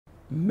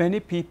Many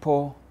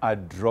people are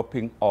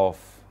dropping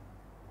off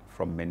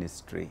from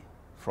ministry,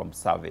 from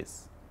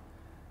service.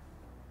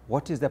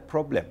 What is the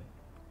problem?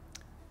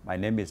 My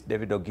name is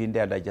David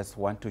Oginde, and I just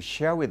want to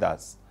share with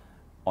us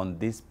on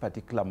this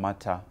particular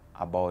matter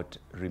about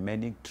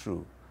remaining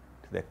true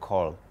to the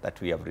call that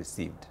we have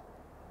received.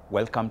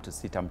 Welcome to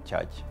CITAM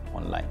Church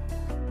Online.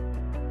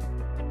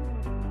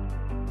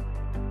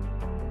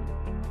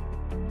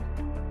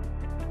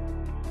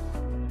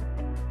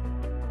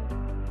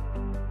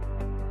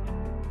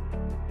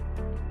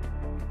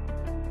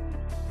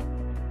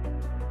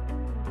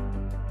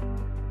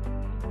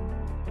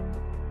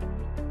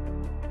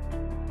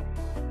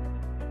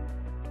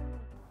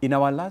 In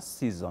our last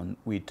season,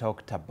 we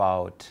talked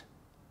about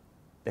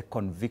the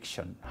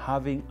conviction,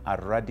 having a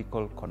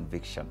radical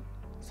conviction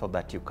so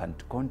that you can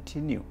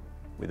continue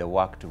with the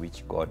work to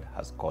which God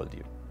has called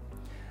you.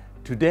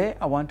 Today,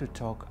 I want to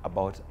talk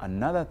about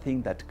another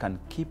thing that can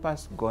keep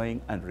us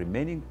going and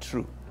remaining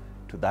true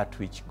to that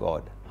which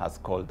God has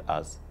called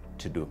us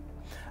to do.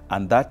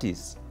 And that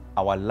is,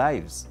 our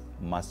lives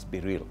must be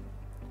real.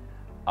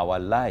 Our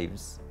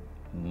lives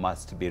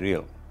must be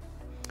real.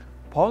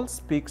 Paul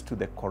speaks to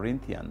the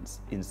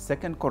Corinthians in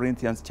 2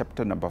 Corinthians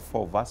chapter number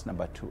 4, verse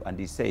number 2, and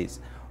he says,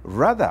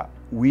 "Rather,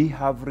 we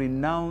have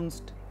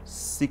renounced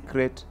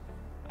secret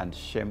and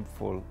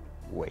shameful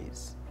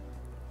ways."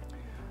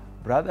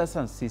 Brothers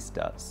and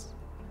sisters,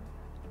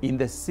 in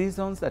the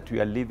seasons that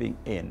we are living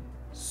in,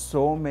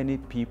 so many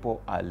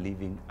people are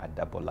living a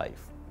double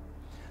life.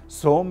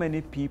 So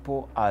many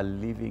people are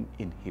living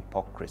in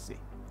hypocrisy.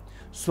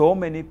 So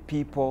many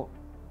people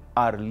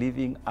are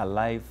living a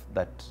life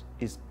that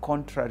is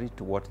contrary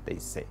to what they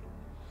say.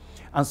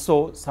 And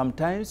so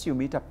sometimes you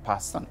meet a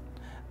person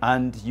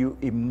and you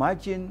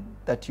imagine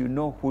that you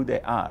know who they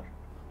are,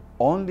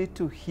 only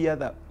to hear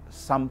that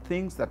some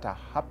things that are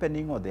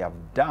happening or they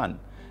have done,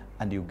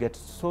 and you get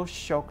so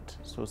shocked,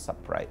 so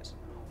surprised.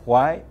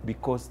 Why?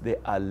 Because they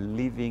are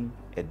living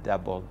a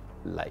double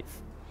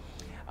life.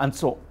 And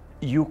so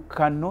you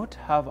cannot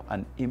have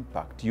an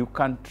impact. You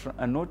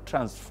cannot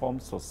transform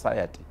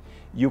society.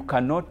 You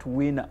cannot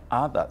win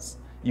others.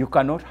 You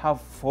cannot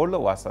have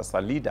followers as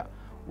a leader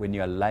when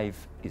your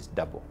life is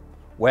double,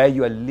 where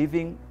you are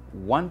living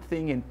one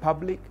thing in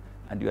public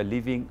and you are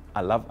living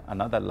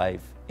another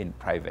life in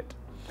private.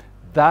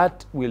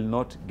 That will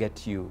not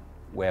get you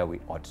where we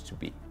ought to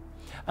be.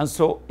 And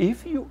so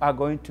if you are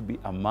going to be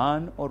a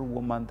man or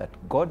woman that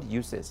God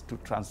uses to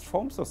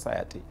transform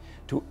society,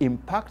 to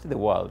impact the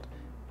world,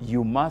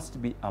 you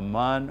must be a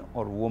man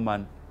or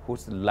woman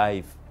whose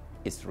life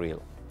is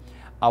real.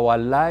 Our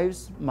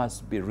lives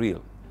must be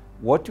real.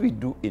 What we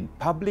do in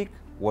public,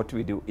 what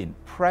we do in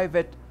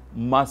private,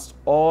 must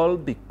all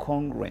be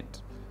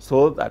congruent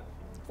so that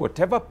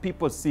whatever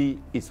people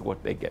see is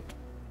what they get.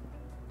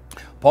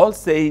 Paul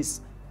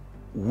says,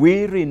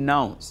 we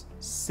renounce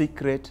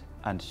secret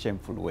and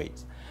shameful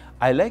ways.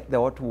 I like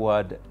the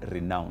word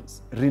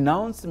renounce.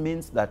 Renounce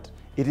means that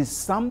it is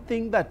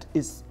something that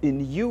is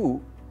in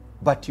you,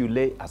 but you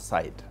lay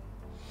aside.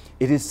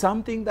 It is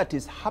something that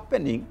is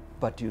happening,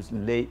 but you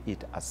lay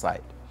it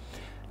aside.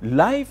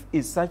 Life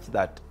is such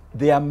that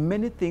there are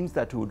many things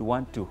that we would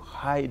want to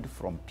hide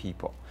from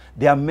people.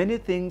 There are many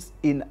things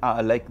in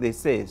our, like they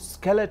say,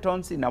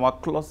 skeletons in our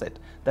closet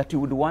that you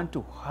would want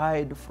to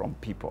hide from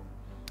people.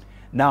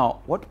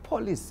 Now, what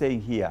Paul is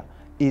saying here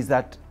is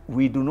that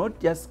we do not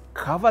just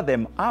cover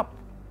them up,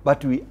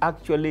 but we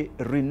actually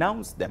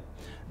renounce them.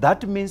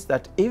 That means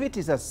that if it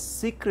is a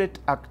secret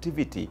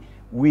activity,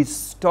 we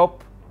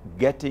stop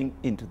getting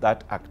into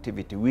that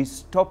activity. We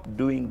stop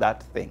doing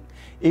that thing.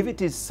 If it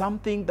is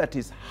something that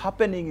is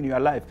happening in your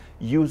life,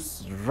 you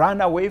run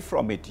away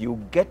from it. You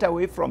get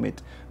away from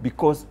it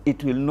because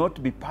it will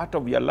not be part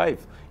of your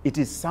life. It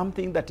is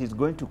something that is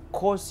going to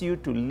cause you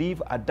to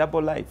live a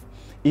double life.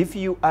 If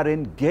you are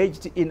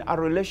engaged in a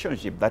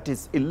relationship that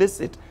is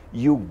illicit,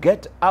 you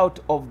get out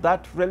of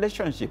that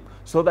relationship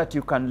so that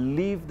you can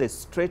live the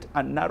straight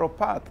and narrow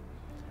path.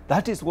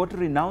 That is what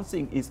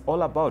renouncing is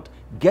all about.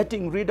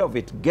 Getting rid of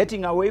it,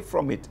 getting away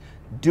from it,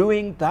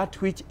 doing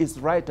that which is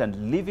right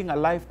and living a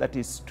life that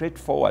is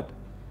straightforward.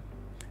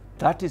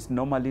 That is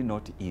normally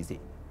not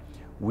easy.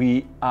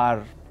 We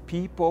are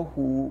people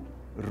who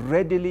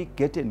readily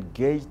get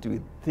engaged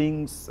with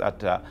things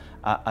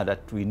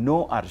that we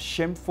know are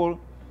shameful,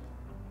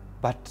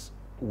 but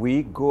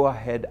we go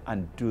ahead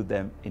and do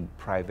them in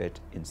private,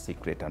 in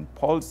secret. And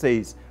Paul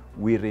says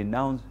we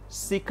renounce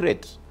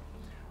secret.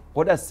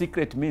 What a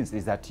secret means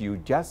is that you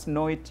just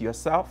know it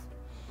yourself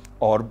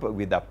or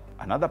with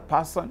another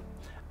person,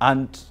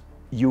 and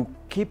you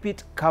keep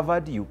it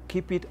covered, you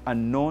keep it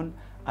unknown,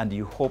 and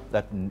you hope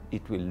that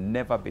it will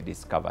never be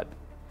discovered.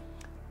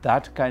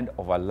 That kind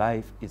of a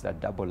life is a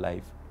double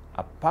life.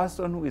 A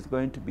person who is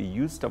going to be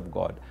used of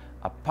God,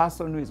 a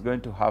person who is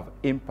going to have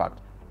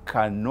impact,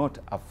 cannot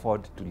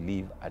afford to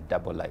live a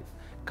double life,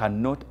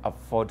 cannot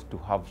afford to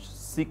have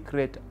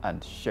secret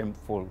and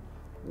shameful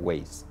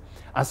ways.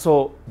 And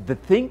so the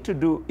thing to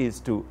do is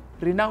to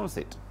renounce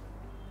it.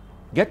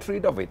 Get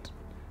rid of it.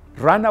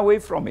 Run away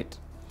from it.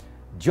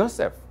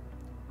 Joseph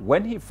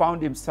when he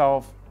found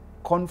himself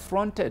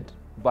confronted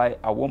by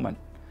a woman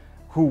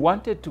who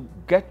wanted to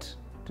get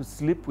to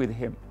sleep with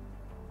him,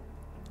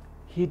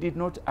 he did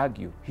not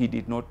argue, he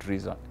did not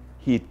reason.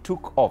 He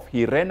took off,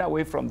 he ran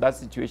away from that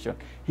situation.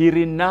 He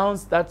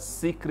renounced that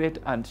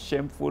secret and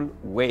shameful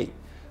way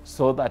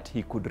so that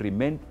he could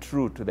remain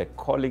true to the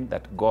calling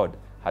that God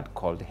had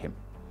called him.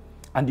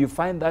 And you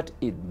find that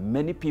in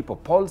many people.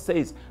 Paul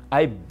says,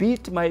 I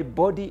beat my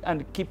body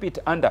and keep it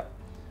under,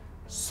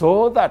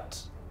 so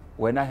that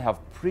when I have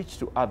preached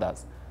to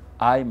others,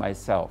 I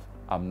myself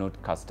am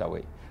not cast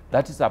away.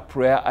 That is a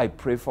prayer I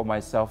pray for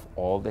myself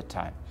all the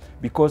time,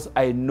 because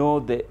I know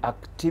the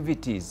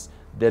activities,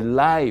 the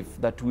life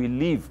that we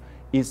live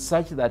is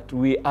such that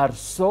we are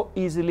so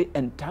easily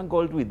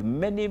entangled with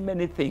many,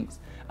 many things.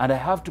 And I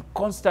have to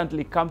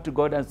constantly come to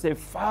God and say,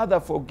 Father,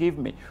 forgive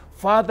me.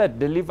 Father,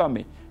 deliver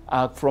me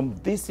from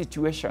this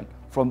situation,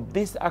 from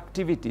these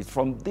activities,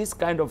 from this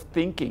kind of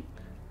thinking,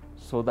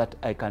 so that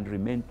I can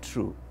remain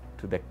true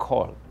to the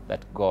call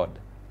that God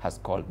has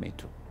called me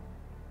to.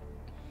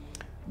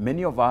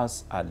 Many of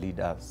us are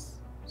leaders.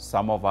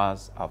 Some of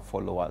us are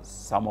followers.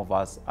 Some of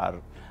us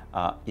are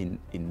in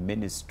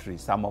ministry.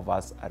 Some of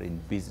us are in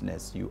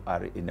business. You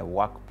are in a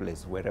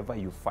workplace, wherever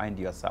you find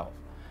yourself.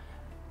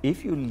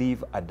 If you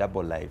live a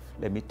double life,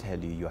 let me tell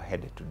you, you're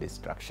headed to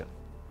destruction.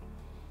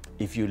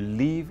 If you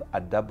live a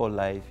double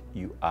life,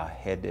 you are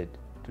headed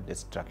to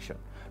destruction.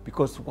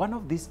 Because one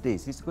of these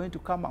days it's going to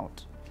come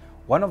out.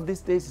 One of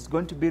these days it's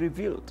going to be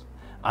revealed.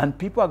 And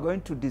people are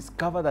going to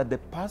discover that the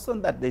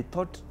person that they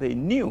thought they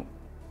knew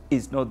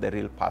is not the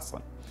real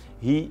person.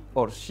 He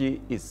or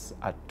she is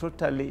a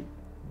totally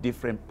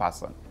different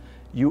person.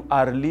 You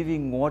are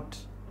living what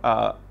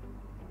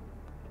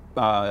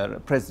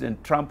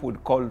President Trump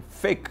would call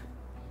fake.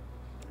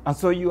 And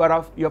so you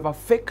have a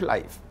fake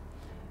life.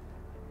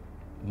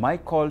 My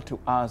call to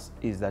us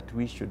is that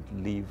we should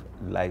live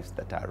lives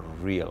that are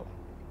real,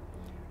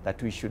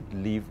 that we should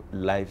live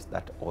lives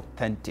that are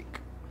authentic.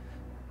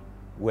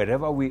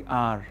 Wherever we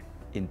are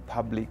in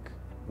public,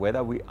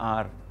 whether we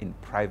are in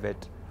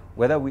private,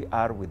 whether we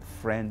are with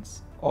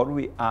friends or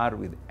we are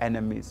with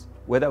enemies,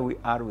 whether we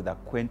are with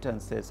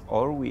acquaintances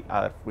or we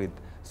are with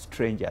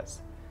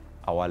strangers,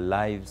 our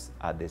lives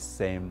are the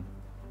same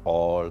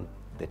all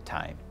the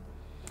time.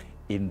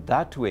 In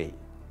that way,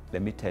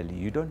 let me tell you,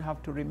 you don't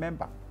have to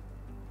remember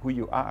who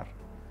you are.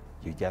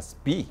 You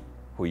just be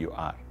who you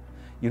are.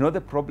 You know, the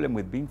problem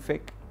with being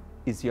fake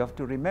is you have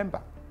to remember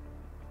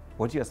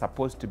what you're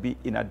supposed to be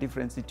in a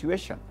different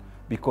situation,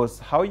 because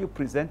how you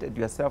presented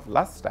yourself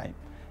last time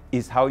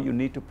is how you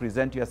need to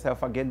present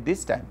yourself again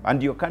this time.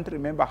 And you can't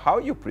remember how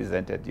you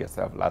presented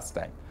yourself last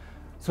time.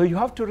 So you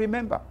have to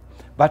remember.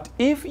 But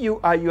if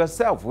you are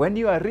yourself, when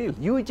you are real,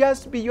 you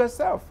just be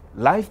yourself.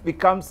 Life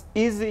becomes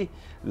easy.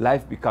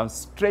 Life becomes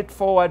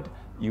straightforward.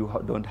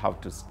 You don't have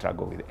to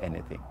struggle with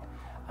anything.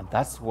 And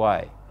that's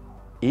why,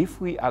 if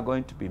we are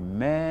going to be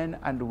men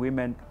and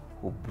women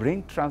who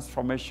bring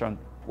transformation,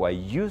 who are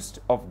used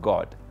of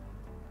God,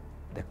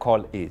 the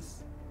call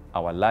is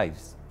our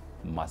lives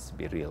must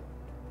be real.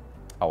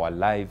 Our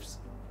lives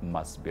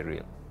must be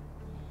real.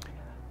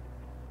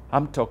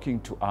 I'm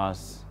talking to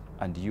us,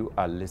 and you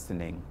are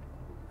listening,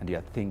 and you're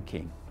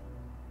thinking,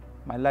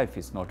 my life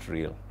is not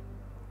real.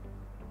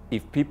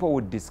 If people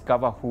would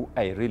discover who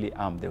I really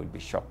am, they will be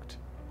shocked.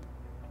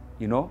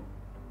 You know,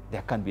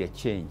 there can be a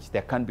change.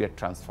 There can be a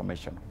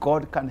transformation.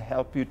 God can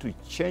help you to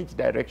change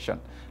direction,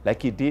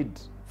 like he did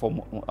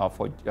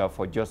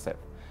for Joseph,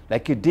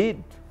 like he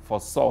did for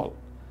Saul,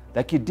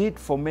 like he did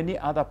for many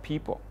other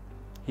people.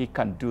 He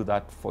can do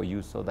that for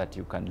you so that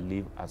you can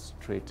live a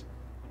straight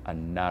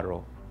and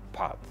narrow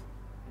path.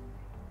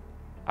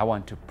 I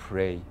want to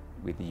pray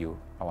with you.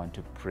 I want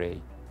to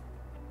pray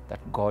that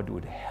God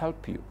would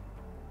help you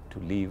to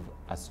live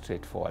a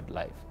straightforward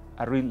life,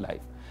 a real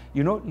life.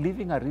 You know,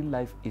 living a real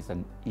life is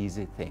an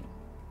easy thing.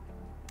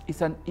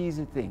 It's an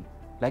easy thing.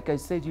 Like I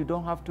said, you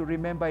don't have to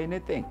remember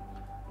anything.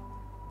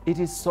 It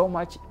is so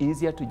much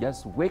easier to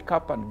just wake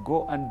up and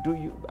go and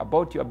do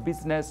about your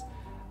business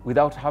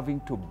without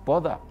having to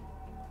bother.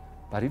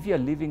 But if you're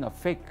living a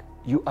fake,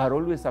 you are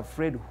always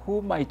afraid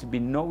who might be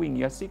knowing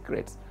your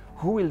secrets,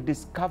 who will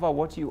discover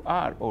what you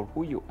are or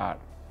who you are.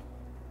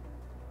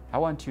 I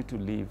want you to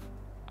live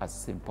a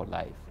simple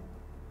life,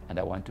 and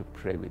I want to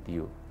pray with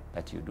you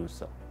that you do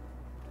so.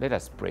 Let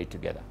us pray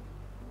together.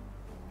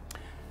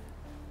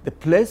 The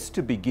place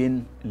to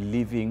begin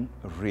living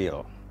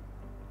real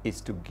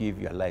is to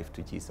give your life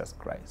to Jesus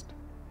Christ.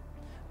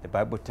 The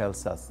Bible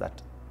tells us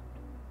that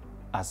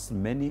as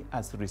many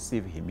as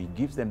receive him, he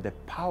gives them the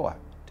power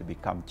to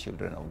become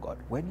children of God.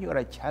 When you are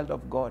a child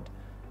of God,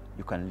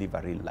 you can live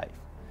a real life.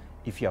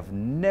 If you have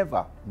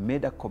never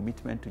made a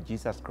commitment to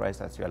Jesus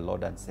Christ as your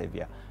Lord and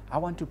Savior, I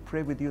want to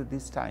pray with you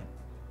this time.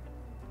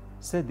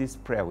 Say this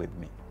prayer with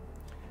me.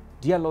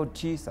 Dear Lord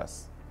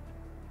Jesus,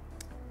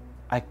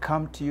 I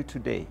come to you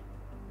today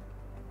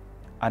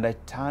and I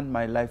turn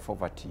my life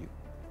over to you.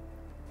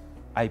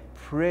 I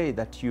pray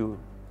that you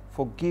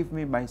forgive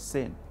me my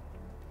sin.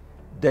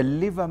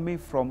 Deliver me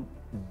from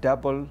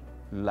double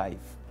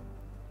life.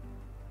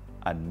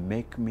 and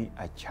make me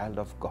a child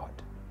of God,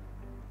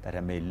 that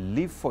I may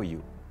live for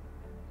you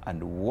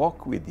and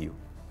walk with you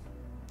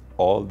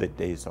all the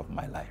days of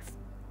my life.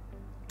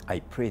 I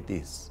pray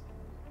this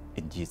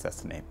in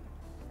Jesus' name.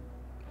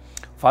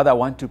 Father, I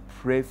want to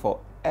pray for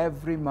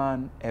every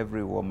man,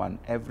 every woman,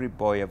 every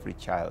boy, every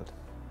child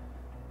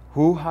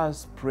who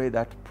has prayed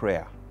that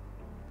prayer,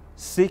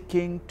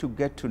 seeking to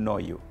get to know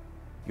you.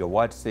 Your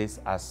word says,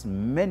 as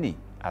many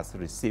as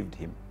received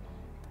him,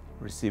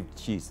 received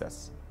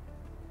Jesus,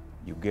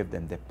 you gave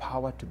them the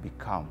power to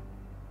become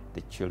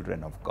the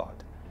children of God.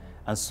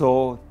 And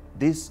so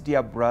this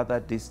dear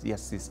brother, this dear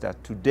sister,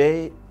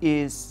 today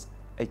is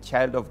a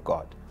child of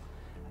God.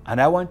 And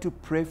I want to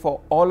pray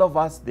for all of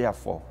us,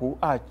 therefore, who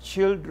are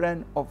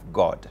children of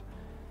God,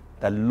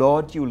 that,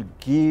 Lord, you will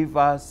give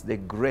us the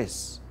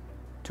grace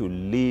to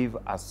live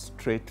a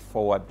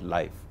straightforward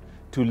life,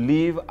 to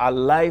live a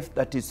life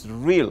that is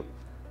real,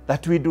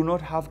 that we do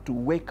not have to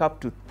wake up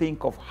to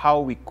think of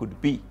how we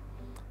could be,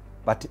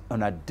 but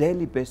on a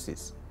daily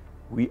basis,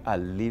 we are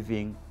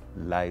living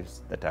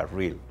lives that are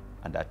real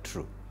and are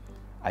true.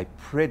 I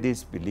pray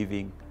this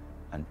believing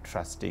and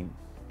trusting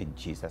in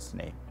Jesus'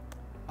 name.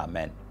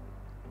 Amen.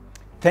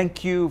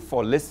 Thank you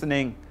for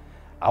listening.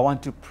 I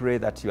want to pray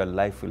that your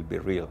life will be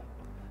real,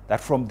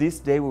 that from this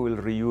day you will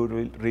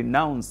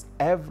renounce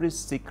every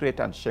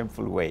secret and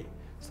shameful way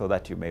so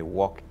that you may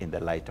walk in the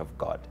light of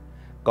God.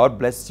 God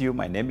bless you.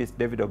 My name is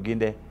David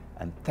Oginde,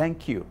 and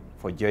thank you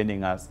for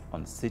joining us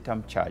on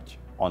CITAM Church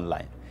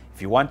Online.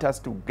 If you want us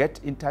to get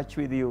in touch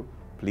with you,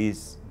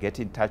 please get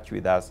in touch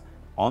with us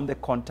on the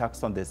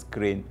contacts on the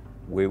screen.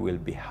 We will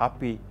be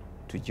happy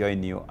to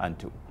join you and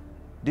to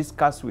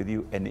discuss with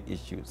you any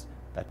issues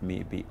that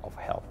may be of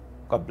help.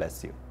 God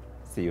bless you.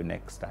 See you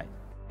next time.